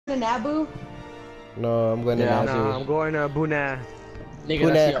to Naboo? No, I'm going to Nazu. No, I'm going to Buna.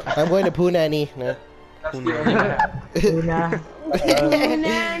 Puna. I'm going to Punani. No. Punani?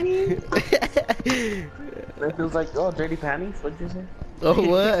 It feels like, oh, dirty panties. What'd you say? Oh,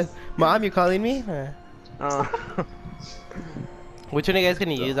 what? Mom, you calling me? Which one are you guys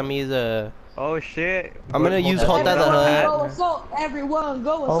gonna use? I'm gonna use a. Oh shit. I'm gonna use Hota the Hut. Go assault, everyone,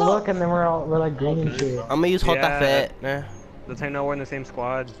 go assault. Oh look, and then we're like green and shit. I'm gonna use Hota Fet. Nah. Let's say no, we're in the same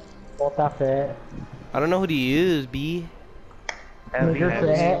squad. Hota Fet. I don't know who to use, B. Heavy.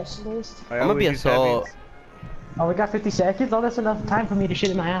 I'm gonna be assault. Oh, we got 50 seconds. Oh, that's enough time for me to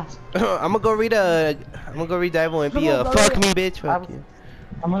shit in my ass. I'm gonna go read Bible and be a fuck me, bitch. Fuck you.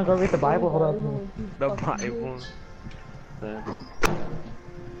 I'm gonna go read the Bible. Hold up. The Bible.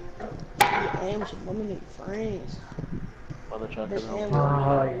 Damn, some women and friends. Oh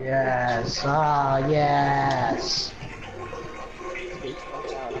yes. Oh yes.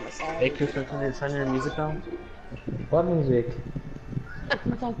 Hey, Chris, can you turn your music down? What music?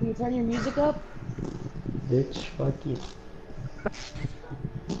 Can you turn your music up? Bitch, fuck you.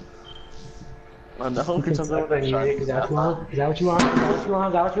 I know, You can suck my music. Is that what you want? Is that what you want? Is that what you want?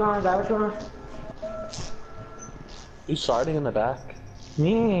 Is that what you want? Is that what you want? You starting in the back?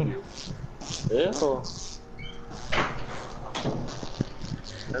 Me. Ew. Starting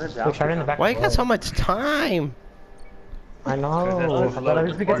in the back. Why you got so much time? I know. I thought I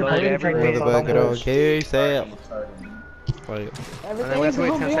was gonna Okay, Sam. Wait. Everything's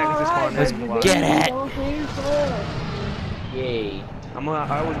gonna be alright. Let's get it. Yay. I was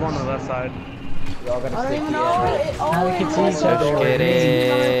going on the left side. I don't even know it. Now we can see each Let's other. get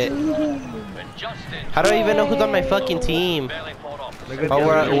it. How do I even know who's on my fucking team? Oh,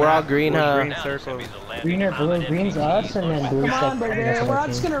 we're all green, huh? Green circle. Green or blue? Green's us, and then blue's Come on, baby. We're all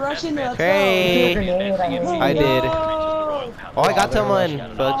just gonna rush into the Hey. I did. Go. Oh, I got someone.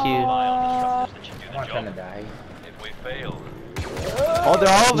 Fuck you. I'm not trying to die. Oh, they're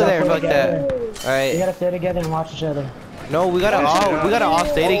all over there. Fuck that. We Alright. gotta stay together and watch each other. No, we gotta all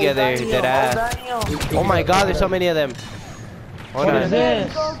stay together. Dead ass. Oh my god, there's so many of them. Hold What is on.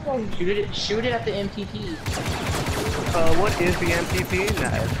 this? Shoot it at the MTT. What is the MTP?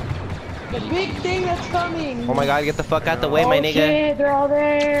 The big thing that's coming. Oh my god, get the fuck out the way, my nigga. Shit, they're all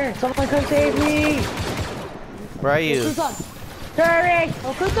there. Someone come save me. Where are you? Hurry.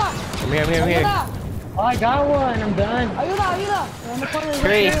 Oh, Kuta. I'm here. Oh, I got one. I'm done. Ayuda. We're on the corner.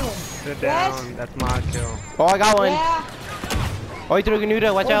 Three. Sit down. That's my kill. Oh, I got one. Yeah. Oh, he threw a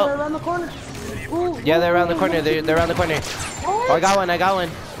Ganuda. Watch They're out. around the corner. Ooh, Yeah, they're around the corner. They're around the corner. Oh, I got one.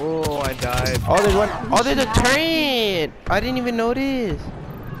 Oh, I died. Oh, there's one. Oh, there's a turret. I didn't even notice.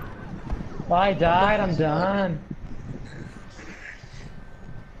 Oh, I died. I'm done.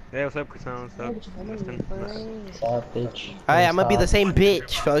 Hey, what's up, Christian? What's up, Justin? What's up, bitch? Alright, I'm gonna be the same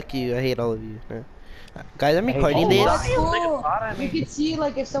bitch. Fuck you. I hate all of you. Guys, I'm recording this. That's cool. You can see,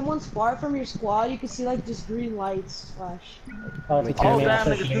 like, if someone's far from your squad, you can see, like, just green lights flash. Oh, damn,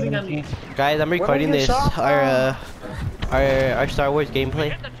 they're shooting at me. Guys, I'm recording this. Our Star Wars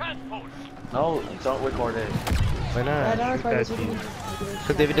gameplay. No, don't record it. Why not? Because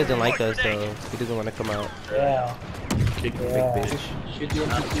David doesn't like us, so he doesn't want to come out. Yeah. Big bitch. Shoot the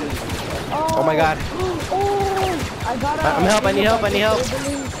MTT. Oh my god. Oh, I got I need help.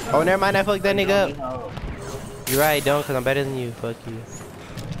 Oh, never mind. I fucked that nigga up. You're right, don't, because I'm better than you. Fuck you.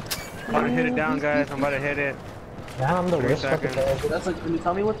 I'm about to hit it down, guys. I'm about to hit it. Yeah, I'm the 3 worst fucking seconds. player. That's like, can you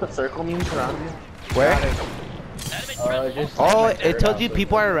tell me what the circle means around you? Where? Just Oh, it tells you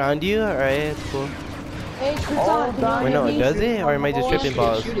people are around you. Alright, it's cool. Hey, Crouton, Wait, no, it does it? Or am I just tripping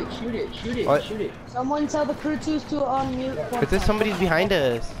balls? Shoot it. What? Shoot it. Someone tell the crew to unmute. But there's somebody's behind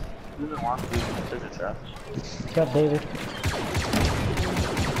us. You don't want to do scissor trap. What's up, David?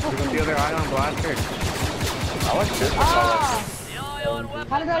 The other ion blaster. I like this. Ah!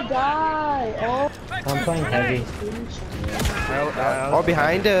 How did I die? Oh. I'm playing heavy. Oh,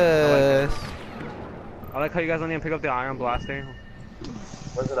 behind us. I like how you guys don't even pick up the iron blaster.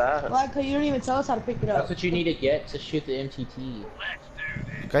 Where's it at? Like, you don't even tell us how to pick it up. That's what you need to get to shoot the MTT.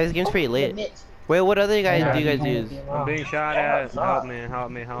 Guys, the game's pretty lit. Wait, what other guys do you guys use? I'm being shot at. Help me.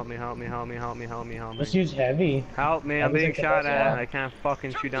 Let's use heavy. Help me, I'm being shot at. I can't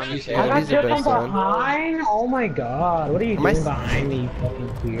fucking shoot down these I Yeah, got these are shit from best, son. behind. Oh my god. What are you Am I doing behind me, you fucking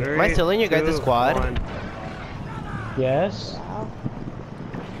queer? Am I still in your guys' squad? Yes.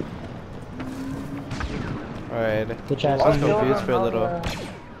 Alright. Which I ass was is confused for a little.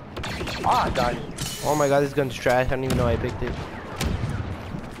 Ah, I died. Oh my god, this gun's trash. I don't even know I picked it.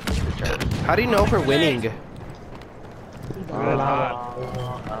 How do you know if we're winning? Good I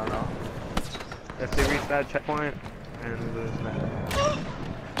don't know. If they reach that checkpoint and lose that.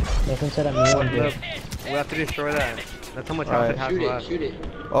 Nathan said I'm moving. Look, we have to destroy that. That's how much health it has Shoot it, left. shoot it.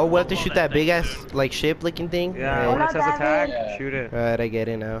 Oh, we have to shoot that big ass like ship looking thing. Yeah, Right. when it says attack, Yeah. shoot it. Alright, I get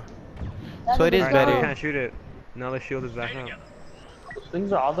it now. So it is Alright, now we better. can't shoot it. Now the shield is back up. Those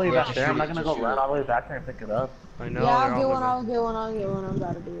things are all the way Yeah, back there. I'm not gonna go shoot run it. all the way back there and pick it up. I know. Yeah, they're I'll get all one, the- I'll get one, I'll get one. I'm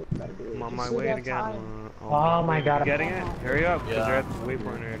gotta do it, gotta do it. I'm on Just my so we way have to get time. one. Oh my god. You getting it? Hurry up, because Yeah. they're at the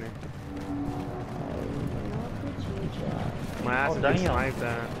waypoint already. My ass is damn. just sniped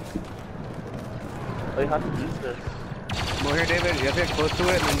that. They have to use this. Come over here, David. You have to get close to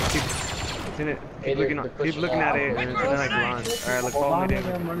it and then you keep. It's in it. Hey, Keep looking, they're keep pushing looking at out. it and it's gonna like run. Alright, look, follow me,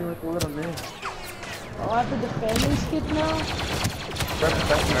 David. I'm running like a little man. Oh, I have to defend and skip now?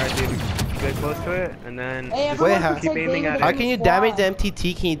 Alright, David. Get close to it and then. Hey, just everyone how- can keep take aiming David at How it. in can you the damage squad. the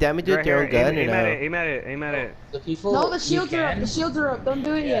MTT? Can you damage it Right with your here, own gun aim or at no? it, aim at it, aim at it. The people. No, the you shields are up, can- the shields are up. Don't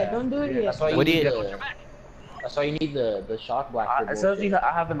do it yet, don't do it yet. That's why you What do need you- the. That's why you need the shock blaster. It says you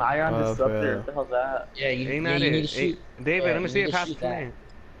I have an ion Oh, disruptor. bro. What the hell's that? Yeah, Aim yeah, at you need to it. shoot. David, Yeah, let me you see need it to pass shoot to that. me.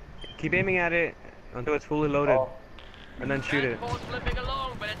 Keep aiming at it until it's fully loaded. Oh. And then shoot it.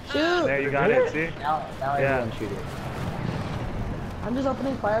 Shoot! There, you got it, see? Now Yeah. everyone shoot it. I'm just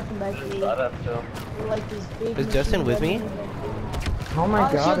opening fire from back here. Got it, so. Like this big Is Justin with me? Oh my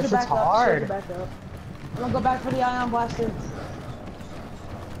the god, shields this are is back up, the shields are hard. back up. I'm gonna go back for the ion blaster.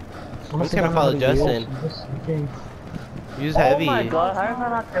 I'm just gonna follow Justin. Use heavy. Oh my god, how did I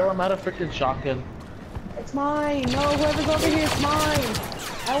not kill him? I had a freaking shotgun. It's mine. No, whoever's over here, it's mine.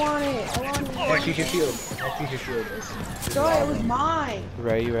 I want it. I want it. Let's use your shield. Let's use your shield. Joy, it was mine.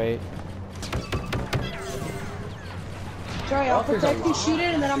 Right, you right. Joy, I'll protect you, shoot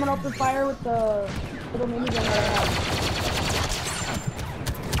it, and then I'm gonna open fire with the little minigun that I have.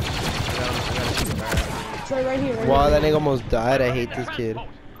 Joy, right here. Right Wow, here. that nigga almost died. I hate this kid.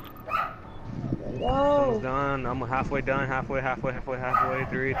 Almost Yo. done. I'm halfway done. Halfway.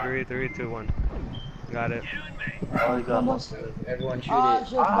 3, 2, 1. Got it. Oh, you got Almost. Everyone shoot Ah, it.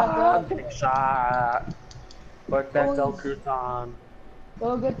 shield's back I'm up. getting shot. But that's El Crouton.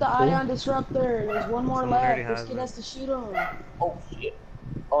 Go get the ion disruptor. There's one more Someone already left. This has kid it. has to shoot him. Oh shit.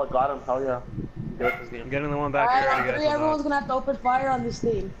 Oh, I got him. Hell yeah. Good this I'm game. getting the one back here. Alright, on three, everyone's gonna have to open fire on this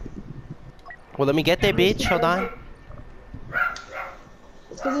thing. Well, let me get there, bitch. Hold on.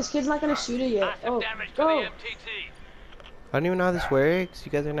 It's because this kid's not gonna shoot it yet. Oh, go. I don't even know how this works.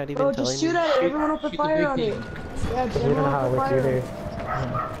 You guys are not even Bro, telling just shoot me. at it. Everyone open shoot the fire big on it. thing. Yeah, just You don't know everyone how it open works fire on either.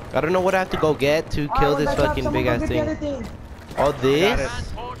 it. I don't know what I have to go get to kill this fucking big ass thing. Oh, this?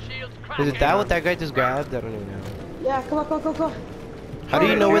 Is it that what that guy just grabbed? I don't even know. Yeah, come on, go. How do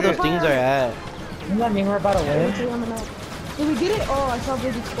you know where those things are at? Doesn't that mean we're about to win? Did we get it? Oh, I saw a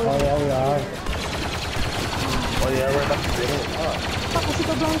big explosion. Oh yeah, we are. Oh yeah, we're about to get it.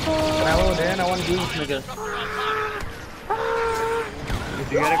 Pasito Blanco. Hello, Dan. I want to do this nigga. Did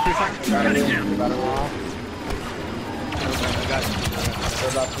you get it, Crouton? Got it wrong. I got it.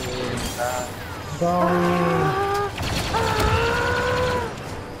 We're about to win. Going.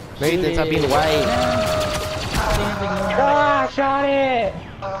 Nathan, stop being white. Ah, shot it!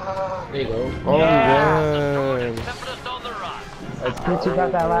 There you go. Oh, Yeah. we won. Let's get you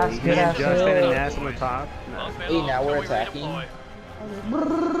got that last Me good and ass Justin and hit. Ness on the top. Hey, now we're attacking.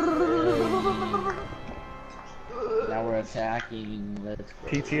 Now we're attacking. Let's go.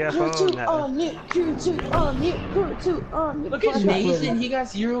 PTFO. Q2 Ness. on mute, Q2 on mute, Q2 on mute. Look at Nathan. He got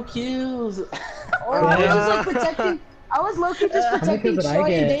 0 kills. Oh, I was just like protecting. I was low-key just protecting kills did I Troy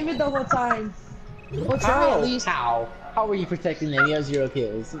and get? David the whole time. Well, Troy at least. How? How were you protecting them? You have 0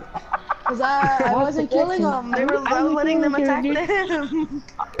 kills. Because I wasn't killing them. I was letting them attack them.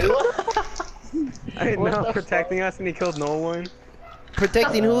 I didn't know protecting us and he killed no one.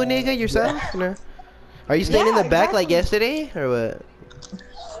 Protecting who, nigga? Yourself? No. Are you staying in the back like yesterday, or what?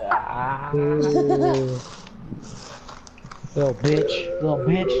 Ooh. Little bitch. Little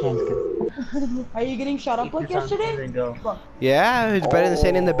bitch. I'm just kidding. Are you getting shot up like yesterday? Yeah, it's better than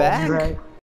staying in the back. Right.